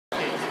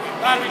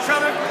Out of each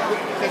other.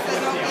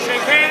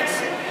 Shake hands.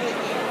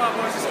 Come on,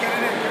 boys, let's get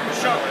it in. Give them a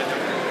show.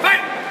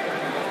 Fight!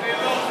 Stay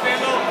low, stay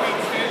low,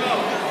 stay low.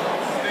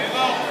 Stay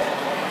low.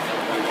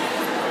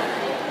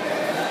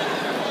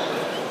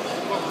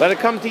 Let it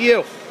come to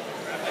you.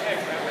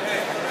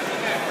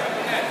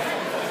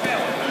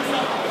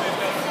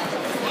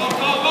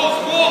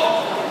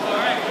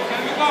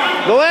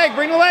 The leg,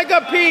 bring the leg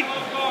up, Pete.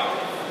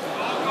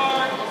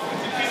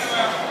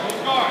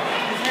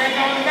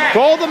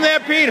 Hold them there,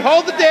 Pete.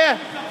 Hold it there.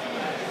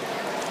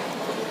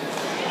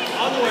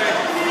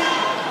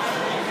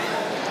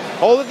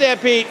 Hold it there,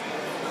 Pete.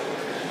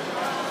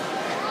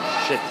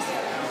 Shit.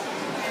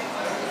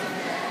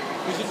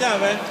 Push it down,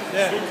 man.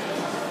 Yeah.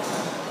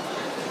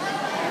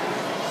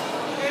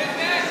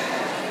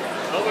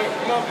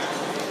 Come on.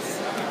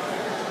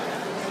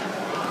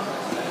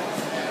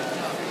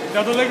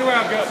 Another leg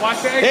around, good.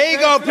 Watch the egg. There you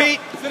go, Pete.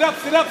 Sit up,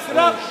 sit up, sit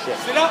up.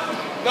 Sit up.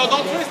 No,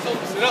 don't twist.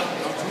 Sit up.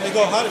 There you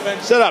go. Hard it, man.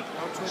 Sit up.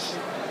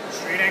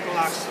 Straight ankle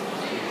locks.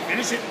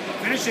 Finish it.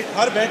 Finish it.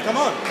 Hard it, man. Come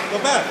on.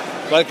 Go back.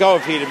 Let go,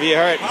 Pete, if you're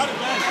hurt. Hard it,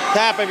 man.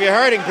 Tap if you're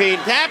hurting, Pete.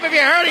 Tap if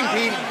you're hurting,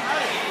 Pete.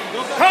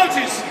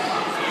 Coaches,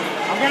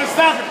 I'm going to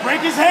stop it.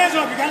 Break his hands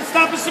off. You got to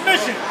stop his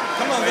submission.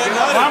 Come on, man.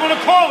 I'm going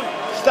to call it.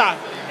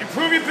 Stop.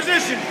 Improve your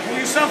position. Pull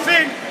yourself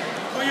in.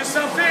 Pull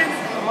yourself in.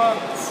 Come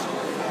on.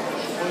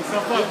 Pull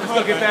yourself up. Let's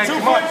go get that. 2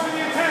 points for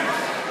the attempt.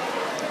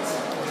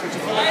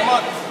 Come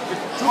on.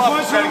 2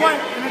 points for the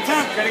weight in the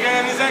attempt. Gotta get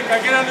on his neck.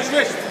 Gotta get on his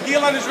wrist.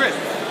 Heel on his wrist.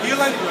 Heel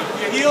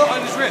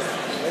on his wrist.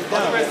 On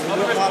the wrist. On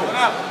the wrist. Pull it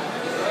out.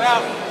 Pull it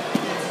out.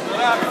 Pull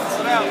it out.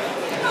 Pull it out.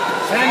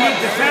 Defend it.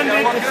 Defend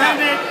it. Defend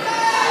it.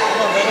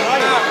 Come on,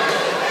 man.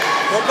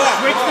 Go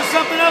back. Switch to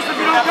something else if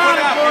you don't got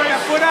it, boys. Get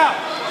that foot out.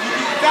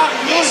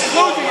 He's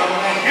losing it.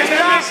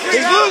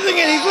 He's losing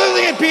it. He's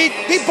losing it, Pete.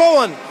 Keep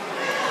pulling.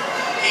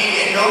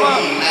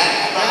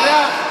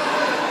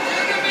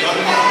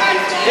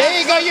 There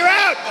you go. You're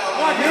out.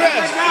 You're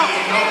out.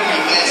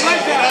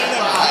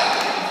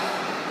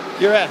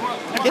 You're out.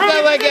 Get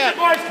that leg out.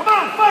 Come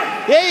on,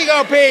 fight. There you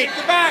go, Pete.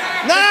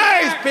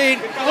 Nice, Pete.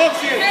 Get the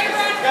hooks in. You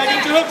gotta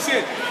get your hooks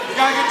in. You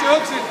gotta get your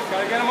hooks in. You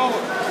gotta get them over.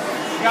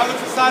 You gotta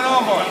look for side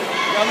arm bar. You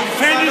gotta look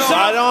for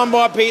Side arm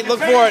bar, Pete. Look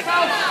for it.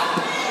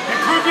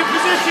 Improve your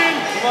position.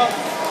 You're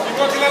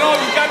working that arm.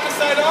 You got the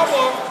side arm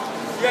bar.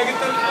 You gotta get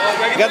the.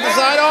 You got the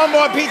side arm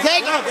bar, Pete.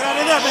 Take it. Get out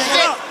of there, man.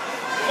 Get out.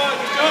 Come on,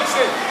 get your hooks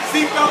in.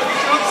 Seatbelt, get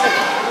your hooks in.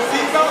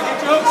 Seatbelt, get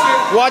your hooks in.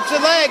 Watch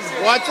your leg.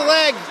 Watch your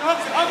leg.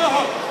 Hooks, other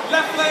hook.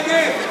 Left leg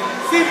in.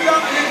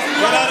 Seatbelt into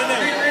the Get out of there.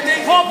 Rear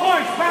naked. 4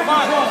 points. Come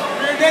on.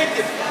 Rear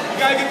naked. You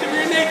gotta get the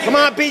rear naked. Come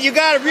on, Pete. You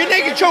got it. Rear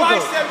naked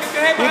chokehold.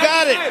 You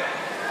got it.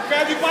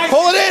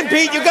 Pull it in,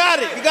 Pete. You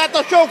got it. You got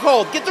the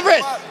chokehold. Get the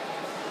wrist.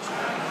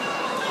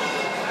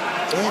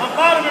 On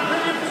bottom,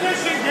 improve your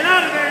position. Get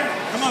out of there.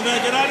 Come on, man.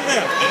 Get out of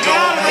there. Get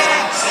out of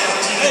there.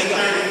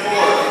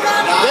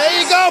 There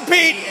you go,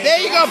 Pete.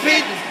 There you go,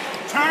 Pete.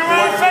 Turn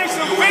around and face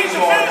him. Face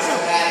him. Finish him.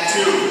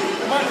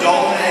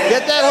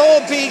 Get that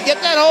hold, Pete.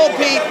 Get that hold,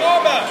 Pete.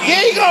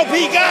 There you go,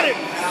 Pete. Got it.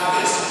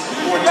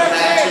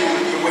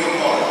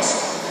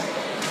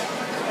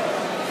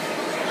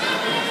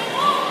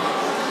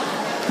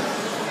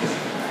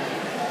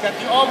 Got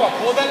the arm up.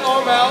 Pull that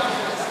arm out.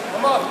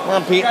 Come on. Come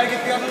on, Pete. You gotta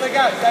get the other leg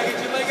out. You gotta get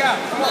your leg out.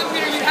 Come on,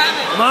 Peter. You have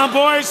it. Come on,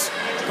 boys.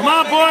 Come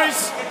on,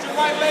 boys. Get your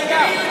right leg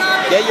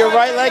out. Get your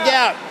right leg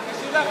out.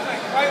 Get your left leg.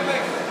 Right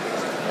leg.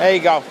 There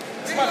you go.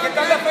 Come on. Get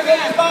that left leg out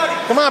of your body.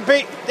 Come on,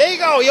 Pete. There you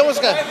go. You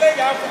almost got it. Right leg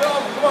out for the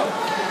arm. Come on.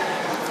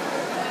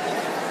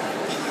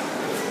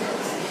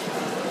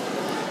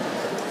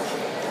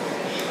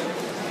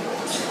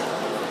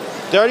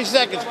 30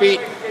 seconds, Pete.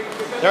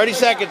 30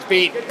 seconds,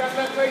 Pete. Get that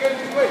left leg out of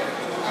your way.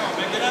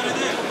 Get out of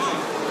there. Come on.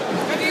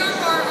 Get the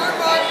arm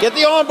bar. Get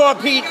the arm bar,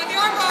 Pete. Get the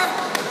arm bar.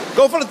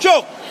 Go for the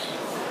choke.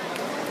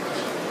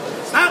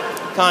 Stop.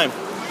 Time.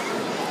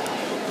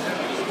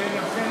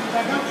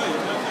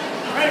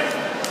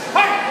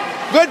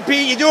 Good,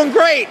 Pete. You're doing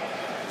great.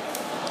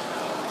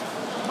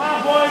 Come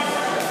on, boys.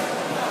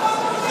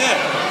 Yeah.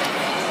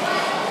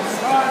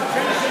 Come on,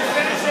 finish it,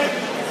 finish it.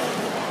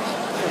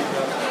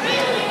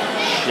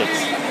 Shit.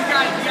 You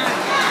got it.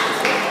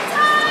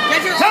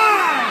 Get your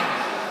Time!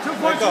 2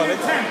 points to the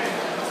attempt.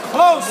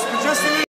 Close, just a little.